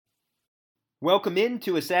Welcome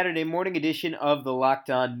into a Saturday morning edition of the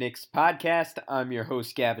Locked On Knicks podcast. I'm your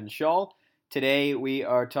host, Gavin Shaw. Today we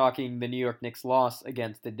are talking the New York Knicks loss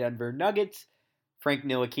against the Denver Nuggets, Frank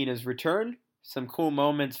Ntilikina's return, some cool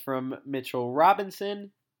moments from Mitchell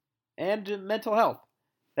Robinson, and mental health.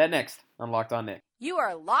 That next on Locked On Knicks. You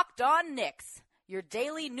are Locked On Knicks, your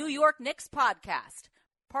daily New York Knicks podcast,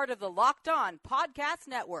 part of the Locked On Podcast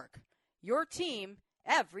Network, your team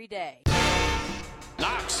every day.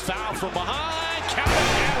 Knox foul from behind, count it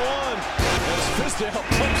at one. As Fizdale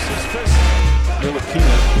pumps his fist.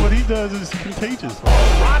 Ntilikina, what he does is contagious.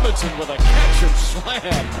 Robinson with a catch and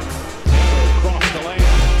slam. Across the lane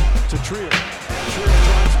to Trier. Trier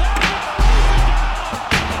drives down.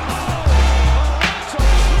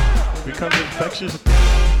 Becomes infectious.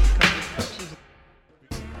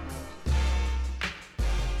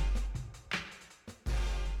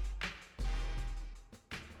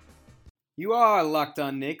 You are Locked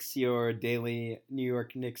On Knicks, your daily New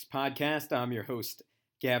York Knicks podcast. I'm your host,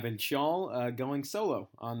 Gavin Shaw, going solo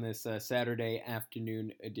on this Saturday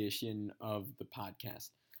afternoon edition of the podcast.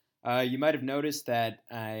 You might have noticed that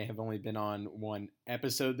I have only been on one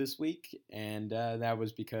episode this week, and that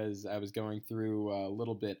was because I was going through a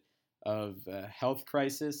little bit of a health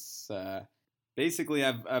crisis. Basically,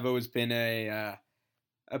 I've always been a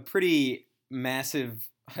pretty massive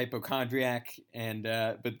hypochondriac, and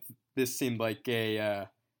but this seemed like a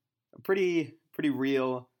pretty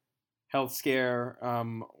real health scare.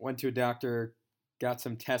 Went to a doctor, got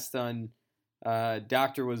some tests done.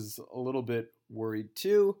 Doctor was a little bit worried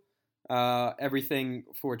too. Everything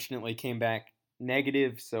fortunately came back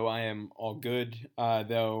negative, so I am all good.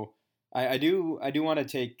 Though I do want to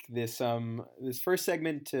take this first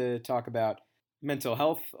segment to talk about mental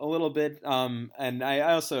health a little bit. And I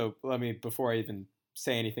also, before I even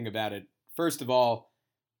say anything about it, first of all,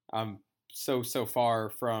 I'm so far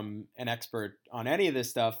from an expert on any of this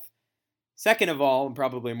stuff. Second of all, and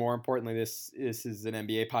probably more importantly, this is an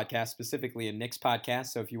NBA podcast, specifically a Knicks podcast.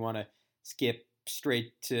 So if you want to skip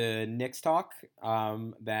straight to Knicks talk,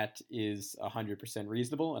 that is 100%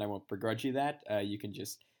 reasonable, and I won't begrudge you that. You can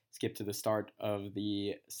just skip to the start of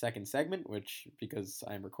the second segment, which, because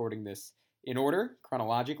I'm recording this in order,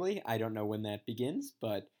 chronologically, I don't know when that begins,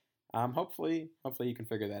 but hopefully you can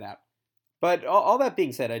figure that out. But all that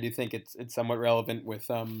being said, I do think it's somewhat relevant with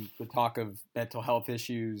the talk of mental health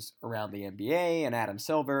issues around the NBA and Adam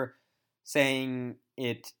Silver saying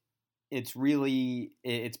it's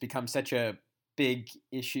become such a big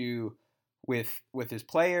issue with his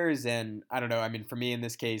players. And I don't know, I mean, for me in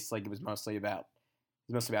this case, like it was mostly about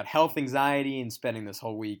health anxiety and spending this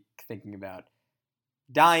whole week thinking about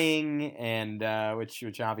dying, and which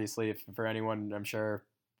obviously, if for anyone, I'm sure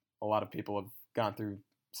a lot of people have gone through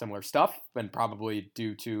similar stuff, and probably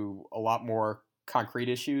due to a lot more concrete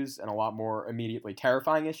issues and a lot more immediately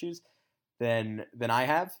terrifying issues than I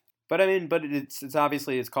have. But I mean, it's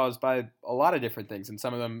obviously it's caused by a lot of different things, and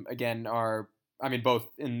some of them again are, I mean, both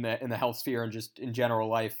in the health sphere and just in general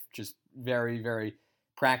life, just very, very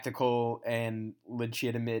practical and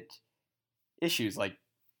legitimate issues like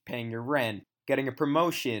paying your rent, getting a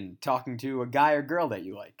promotion, talking to a guy or girl that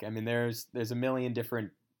you like. I mean, there's a million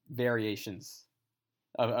different variations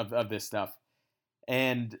of this stuff.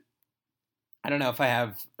 And I don't know if I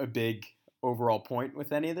have a big overall point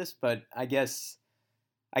with any of this, but I guess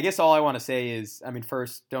all I want to say is, I mean,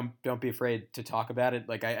 first, don't be afraid to talk about it.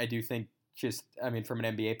 Like I do think from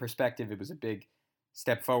an NBA perspective, it was a big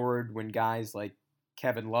step forward when guys like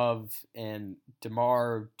Kevin Love and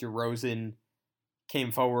DeMar DeRozan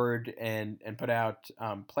came forward and put out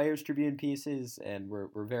Players Tribune pieces, and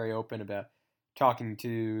we're very open about talking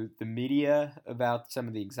to the media about some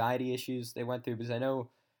of the anxiety issues they went through, because I know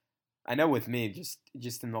with me,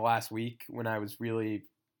 just in the last week when I was really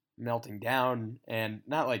melting down, and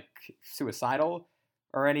not like suicidal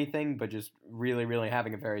or anything, but just really, really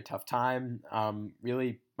having a very tough time.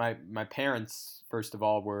 Really, my parents, first of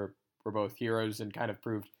all, were both heroes and kind of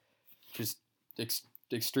proved just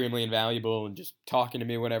extremely invaluable, and just talking to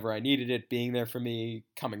me whenever I needed it, being there for me,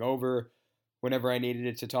 coming over whenever I needed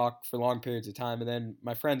it to talk for long periods of time. And then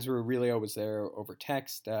my friends were really always there over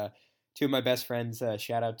text. Two of my best friends,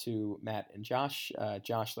 shout out to Matt and Josh.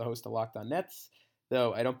 Josh, the host of Locked On Nets,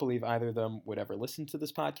 though I don't believe either of them would ever listen to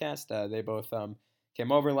this podcast. They both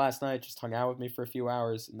came over last night, just hung out with me for a few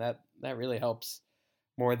hours, and that really helps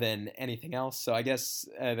more than anything else. So I guess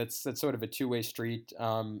that's sort of a two-way street.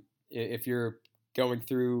 If you're going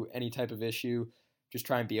through any type of issue, just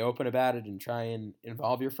try and be open about it and try and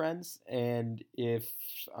involve your friends. And if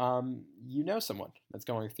you know someone that's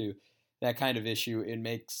going through that kind of issue, it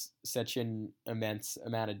makes such an immense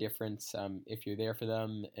amount of difference. If you're there for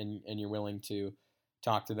them and you're willing to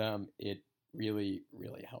talk to them, it really,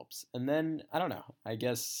 really helps. And then, I don't know, I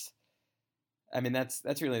guess, I mean,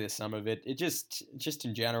 that's really the sum of it. It just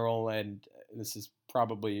in general, and this is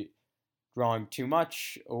probably drawing too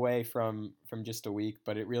much away from just a week,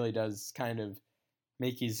 but it really does kind of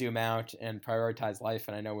make you zoom out and prioritize life.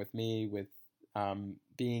 And I know with me, with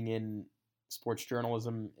being in sports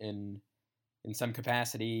journalism in some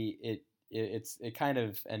capacity, it kind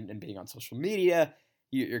of, and being on social media,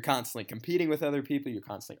 you're constantly competing with other people, you're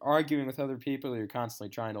constantly arguing with other people, you're constantly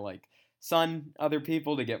trying to like sun other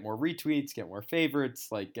people to get more retweets, get more favorites,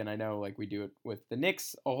 like, and I know like we do it with the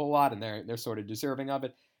Knicks a whole lot, and they're sort of deserving of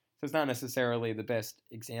it. So it's not necessarily the best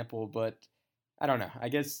example, but I don't know. I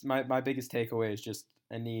guess my biggest takeaway is just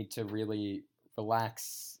a need to really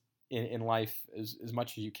relax in life as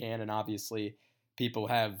much as you can, and obviously people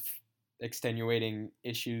have extenuating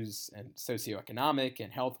issues and socioeconomic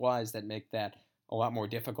and health-wise that make that a lot more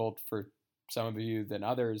difficult for some of you than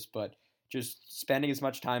others, but just spending as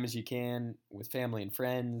much time as you can with family and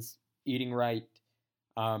friends, eating right,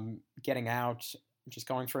 getting out, just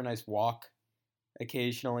going for a nice walk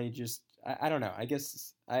occasionally, just, I don't know, I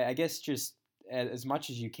guess just as much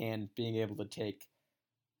as you can, being able to take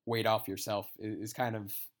weight off yourself is kind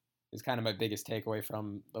of my biggest takeaway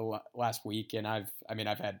from the last week. And I've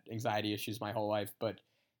had anxiety issues my whole life, but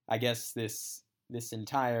I guess this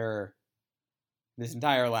entire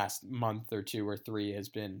last month or two or three has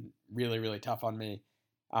been really, really tough on me.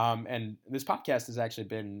 And this podcast has actually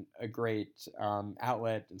been a great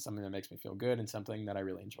outlet and something that makes me feel good and something that I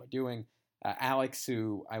really enjoy doing. Alex,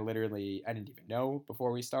 who I didn't even know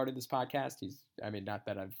before we started this podcast. Not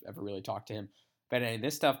that I've ever really talked to him about any of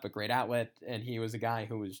this stuff, but great outlet. And he was a guy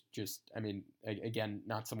who was just, again,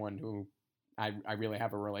 not someone who I really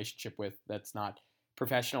have a relationship with that's not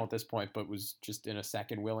professional at this point, but was just in a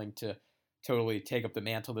second willing to totally take up the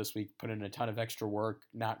mantle this week, put in a ton of extra work,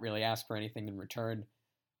 not really ask for anything in return,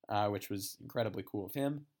 which was incredibly cool of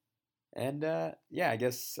him. And I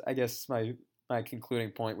guess my concluding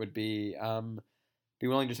point would be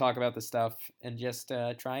willing to talk about this stuff and just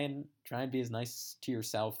try and be as nice to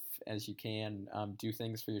yourself as you can. Do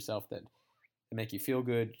things for yourself that make you feel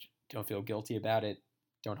good. Don't feel guilty about it.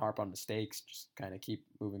 Don't harp on mistakes. Just kind of keep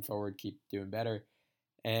moving forward, keep doing better.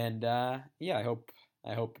 And I hope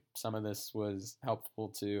some of this was helpful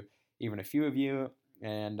to even a few of you,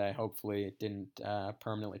 and hopefully it didn't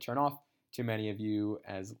permanently turn off too many of you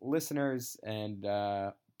as listeners. And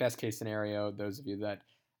best case scenario, those of you that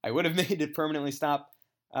I would have made it permanently stop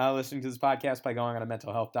listening to this podcast by going on a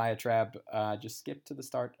mental health diatribe, just skip to the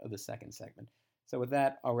start of the second segment. So with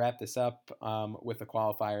that, I'll wrap this up with a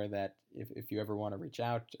qualifier that if you ever want to reach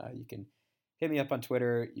out, you can hit me up on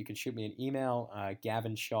Twitter. You can shoot me an email,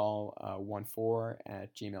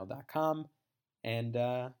 gavinshall14@gmail.com. And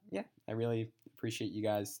I really appreciate you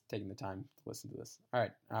guys taking the time to listen to this. All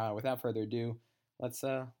right, without further ado, let's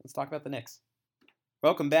talk about the Knicks.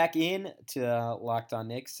 Welcome back in to Locked On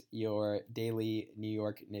Knicks, your daily New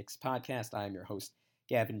York Knicks podcast. I am your host,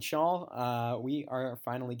 Gavin Schall. We are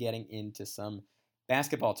finally getting into some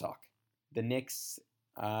basketball talk. The Knicks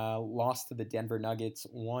lost to the Denver Nuggets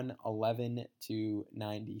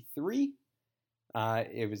 111-93.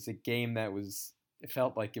 It was a game that it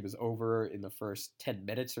felt like it was over in the first 10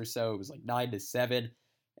 minutes or so. It was like 9-7,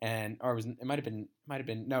 it was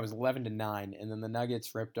 11-9, and then the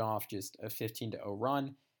Nuggets ripped off just a 15-0 run.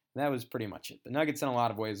 And that was pretty much it. The Nuggets, in a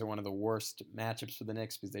lot of ways, are one of the worst matchups for the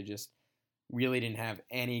Knicks because they just really didn't have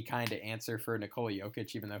any kind of answer for Nikola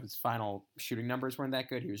Jokic, even though his final shooting numbers weren't that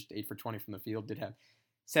good. He was 8 for 20 from the field, did have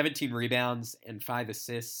 17 rebounds and 5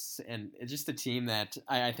 assists, and it's just a team that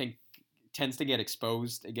I think tends to get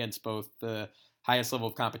exposed against both the highest level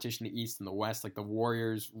of competition, the East and the West. Like the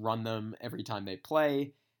Warriors run them every time they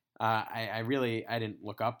play. I didn't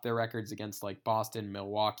look up their records against like Boston,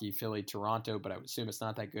 Milwaukee, Philly, Toronto, but I would assume it's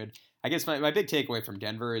not that good. I guess my big takeaway from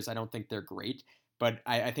Denver is I don't think they're great, but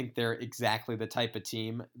I think they're exactly the type of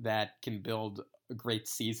team that can build a great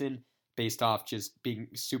season based off just being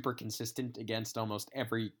super consistent against almost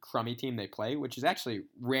every crummy team they play, which is actually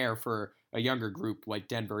rare for a younger group like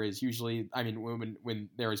Denver is. Usually, when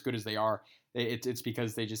they're as good as they are, it's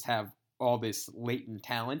because they just have all this latent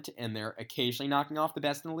talent, and they're occasionally knocking off the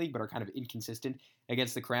best in the league, but are kind of inconsistent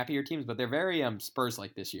against the crappier teams. But they're very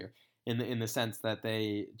Spurs-like this year in the sense that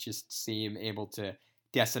they just seem able to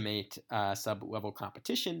decimate sub-level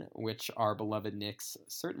competition, which our beloved Knicks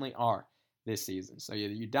certainly are this season. So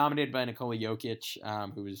you dominated by Nikola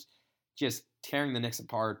Jokic, who was just tearing the Knicks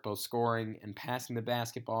apart, both scoring and passing the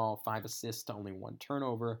basketball, 5 assists to only 1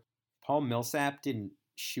 turnover. Paul Millsap didn't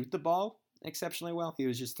shoot the ball exceptionally well. He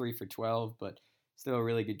was just 3 for 12, but still a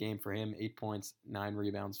really good game for him. 8 points, 9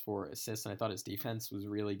 rebounds, 4 assists, and I thought his defense was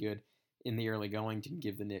really good in the early going. Didn't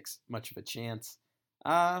give the Knicks much of a chance.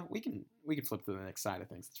 We can flip to the next side of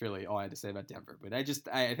things. That's really all I had to say about Denver. But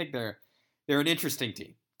I think they're an interesting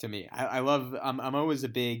team to me. I'm always a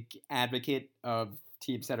big advocate of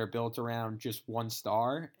teams that are built around just one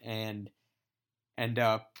star and end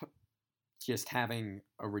up just having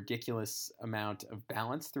a ridiculous amount of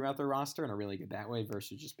balance throughout their roster and are really good that way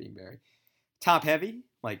versus just being very top heavy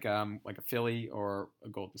like a Philly or a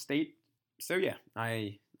Golden State. So yeah,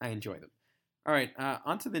 I enjoy them. All right,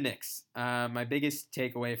 on to the Knicks. My biggest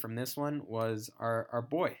takeaway from this one was our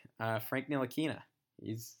boy, Frank Ntilikina.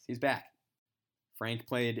 He's back. Frank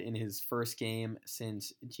played in his first game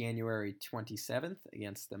since January 27th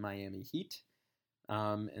against the Miami Heat,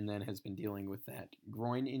 and then has been dealing with that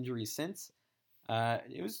groin injury since.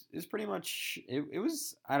 It was pretty much it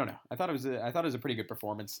was I don't know. I thought it was a pretty good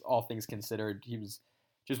performance, all things considered. He was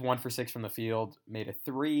just 1 for 6 from the field, made a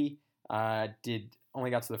 3. Only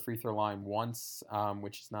got to the free throw line once,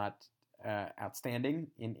 which is not outstanding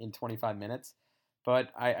in 25 minutes. But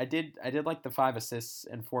I did like the 5 assists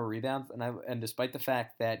and 4 rebounds, and despite the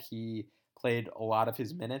fact that he played a lot of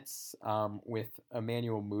his minutes with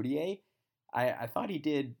Emmanuel Mudiay, I thought he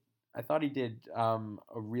did a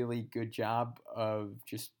really good job of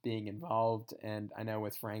just being involved. And I know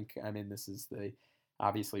with Frank, I mean, this is the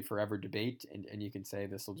obviously forever debate, and you can say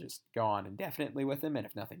this will just go on indefinitely with him, and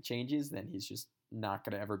if nothing changes, then he's just not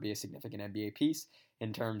going to ever be a significant NBA piece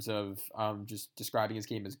in terms of just describing his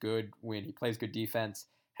game as good when he plays good defense,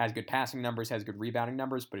 has good passing numbers, has good rebounding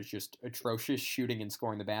numbers, but it's just atrocious shooting and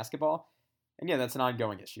scoring the basketball. And yeah, that's an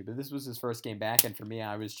ongoing issue, but this was his first game back, and for me,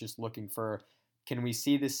 I was just looking for, can we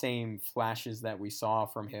see the same flashes that we saw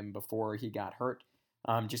from him before he got hurt?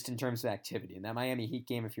 Just in terms of activity. In that Miami Heat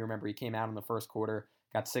game, if you remember, he came out in the first quarter,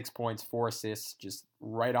 got 6 points, 4 assists, just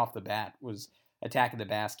right off the bat, was attacking the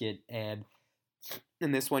basket. And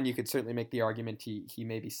in this one, you could certainly make the argument he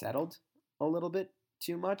maybe settled a little bit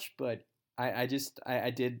too much, but I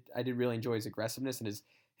did really enjoy his aggressiveness, and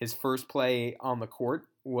his first play on the court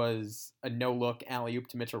was a no-look alley-oop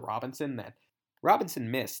to Mitchell Robinson that Robinson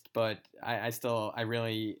missed, but I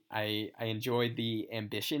really enjoyed the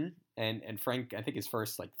ambition. And Frank, I think his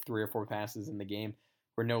first like 3 or 4 passes in the game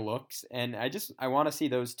were no looks. And I want to see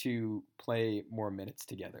those two play more minutes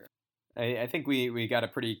together. I think we got a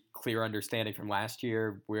pretty clear understanding from last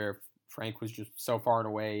year where Frank was just so far and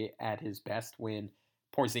away at his best when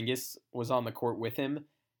Porzingis was on the court with him,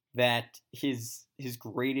 that his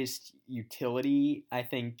greatest utility, I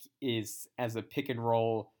think, is as a pick and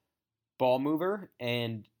roll ball mover,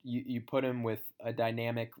 and you put him with a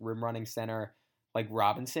dynamic rim running center like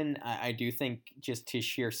Robinson. I do think just his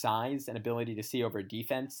sheer size and ability to see over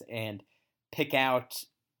defense and pick out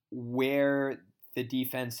where the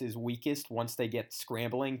defense is weakest once they get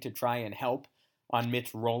scrambling to try and help on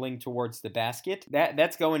Mitch rolling towards the basket.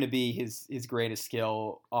 That's going to be his greatest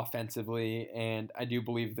skill offensively, and I do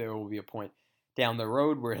believe there will be a point down the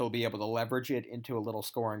road where he'll be able to leverage it into a little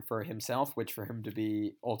scoring for himself, which for him to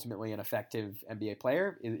be ultimately an effective NBA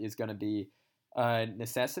player is going to be a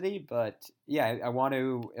necessity. But yeah, I want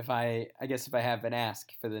to, if I have an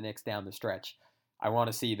ask for the Knicks down the stretch, I want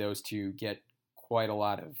to see those two get quite a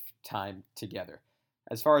lot of time together.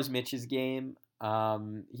 As far as Mitch's game,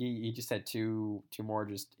 he just had two more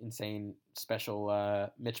just insane special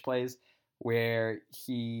Mitch plays where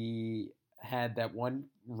he had that one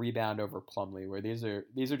rebound over Plumlee, where these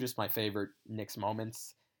are just my favorite Knicks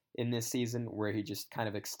moments in this season, where he just kind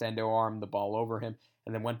of extendo-armed the ball over him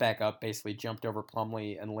and then went back up, basically jumped over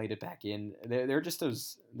Plumlee and laid it back in. They're just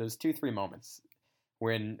those 2-3 moments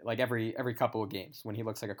when, like, every couple of games when he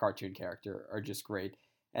looks like a cartoon character are just great.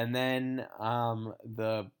 And then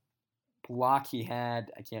the block he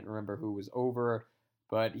had, I can't remember who was over,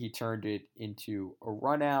 but he turned it into a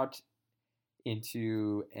run out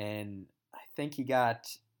and I think he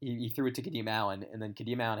threw it to Kadeem Allen, and then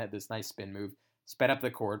Kadeem Allen had this nice spin move, sped up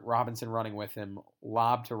the court, Robinson running with him,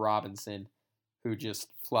 lob to Robinson, who just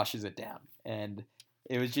flushes it down. And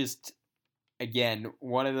it was just, again,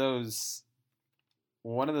 one of those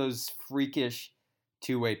freakish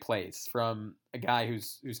two-way plays from a guy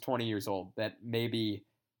who's 20 years old that maybe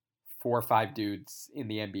 4 or 5 dudes in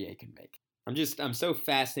the NBA can make. I'm so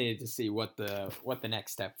fascinated to see what the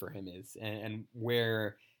next step for him is and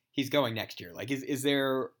where he's going next year. Like, is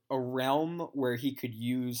there a realm where he could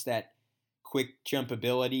use that quick jump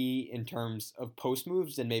ability in terms of post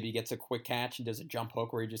moves and maybe gets a quick catch and does a jump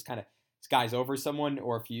hook where he just kind of skies over someone?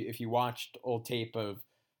 Or if you watched old tape of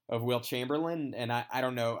of Wilt Chamberlain, and I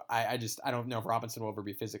don't know. I don't know if Robinson will ever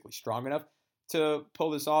be physically strong enough to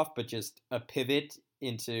pull this off, but just a pivot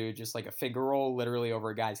into just like a finger roll literally over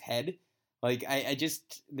a guy's head. Like,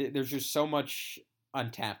 there's just so much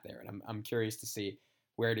untapped there, and I'm curious to see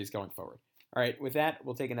where it is going forward. All right, with that,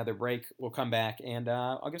 we'll take another break. We'll come back, and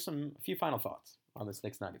I'll give a few final thoughts on this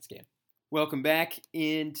Knicks Nuggets game. Welcome back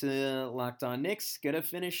into Locked On Knicks. Gonna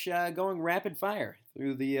finish going rapid fire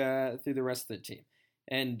through the rest of the team,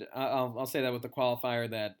 and I'll say that with the qualifier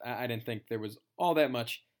that I didn't think there was all that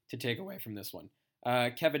much to take away from this one.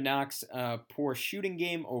 Kevin Knox, poor shooting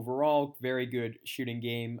game overall, very good shooting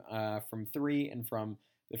game from 3 and from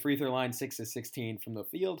the free throw line, 6 of 16 from the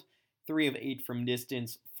field, 3 of 8 from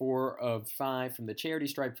distance, 4 of 5 from the charity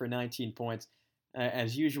stripe for 19 points.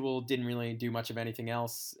 As usual, didn't really do much of anything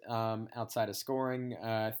else outside of scoring.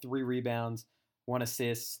 3 rebounds, 1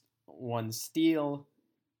 assist, 1 steal.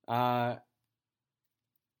 I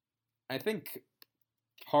think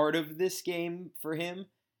part of this game for him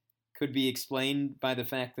could be explained by the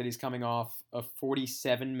fact that he's coming off a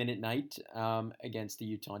 47-minute night against the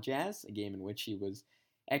Utah Jazz, a game in which he was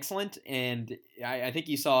excellent. And I think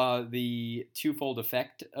you saw the twofold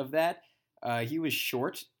effect of that. He was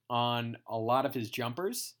short on a lot of his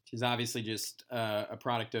jumpers, which is obviously just a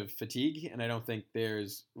product of fatigue, and I don't think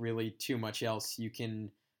there's really too much else you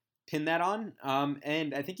can pin that on.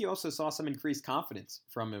 And I think you also saw some increased confidence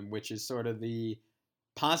from him, which is sort of the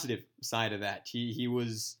positive side of that. He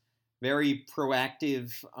was very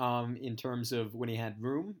proactive in terms of when he had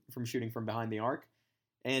room from shooting from behind the arc,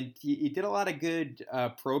 and he did a lot of good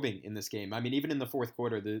probing in this game. I mean, even in the fourth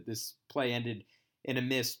quarter, this play ended in a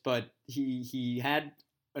miss, but he had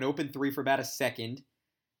an open 3 for about a second.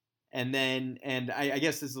 And I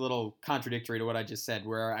guess this is a little contradictory to what I just said,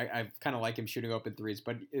 where I kind of like him shooting open 3s.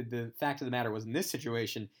 But the fact of the matter was, in this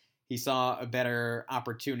situation, he saw a better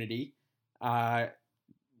opportunity,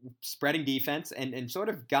 spreading defense, and sort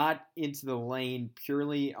of got into the lane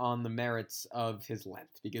purely on the merits of his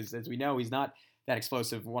length. Because as we know, he's not that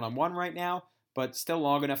explosive one-on-one right now, but still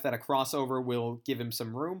long enough that a crossover will give him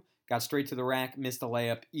some room. Got straight to the rack, missed a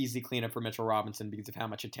layup, easy cleanup for Mitchell Robinson because of how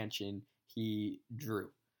much attention he drew.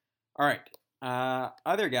 All right,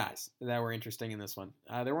 other guys that were interesting in this one.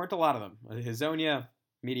 There weren't a lot of them. Hezonja,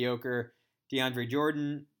 mediocre. DeAndre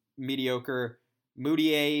Jordan, mediocre.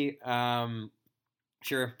 Mudiay,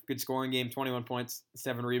 sure, good scoring game, 21 points,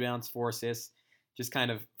 7 rebounds, 4 assists. Just kind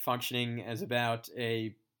of functioning as about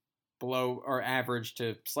a below or average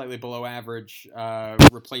to slightly below average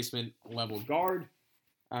replacement level guard.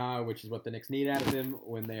 Which is what the Knicks need out of him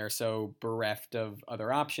when they are so bereft of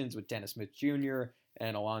other options with Dennis Smith Jr.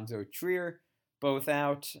 and Alonzo Trier both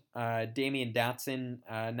out. Damian Dotson,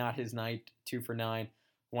 not his night, 2 for 9,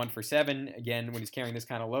 1 for 7. Again, when he's carrying this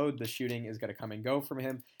kind of load, the shooting is going to come and go from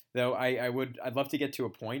him. Though I'd love to get to a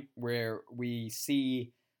point where we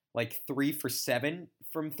see like 3 for 7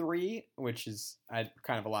 from 3, which is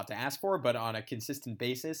kind of a lot to ask for, but on a consistent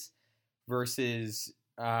basis versus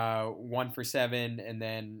 1 for 7, and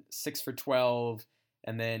then 6 for 12,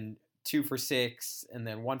 and then 2 for 6, and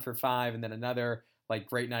then 1 for 5, and then another like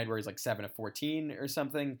great night where he's like 7 of 14 or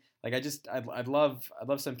something. Like I'd love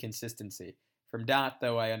some consistency from Dot,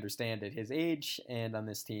 though I understand at his age and on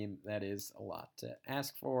this team that is a lot to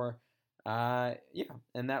ask for. Yeah,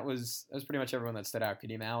 and that was pretty much everyone that stood out.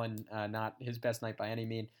 Kadeem Allen, not his best night by any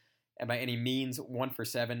means. 1 for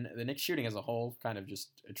 7. The Knicks shooting as a whole kind of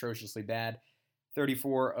just atrociously bad.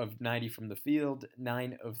 34 of 90 from the field,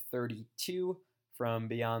 9 of 32 from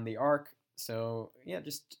beyond the arc. So yeah,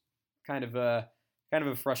 just kind of a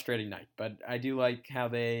frustrating night. But I do like how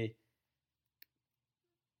they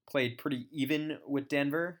played pretty even with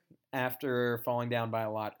Denver after falling down by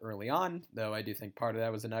a lot early on. Though I do think part of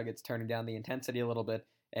that was the Nuggets turning down the intensity a little bit.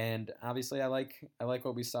 And obviously, I like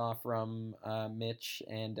what we saw from Mitch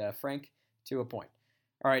and Frank to a point.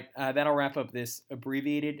 All right, that'll wrap up this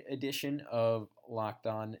abbreviated edition of Locked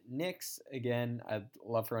On Knicks. Again, I'd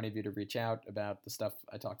love for any of you to reach out about the stuff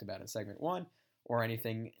I talked about in segment 1 or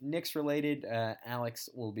anything Knicks related. Alex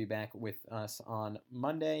will be back with us on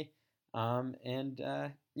Monday.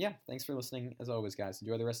 Yeah, thanks for listening. As always, guys,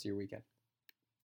 enjoy the rest of your weekend.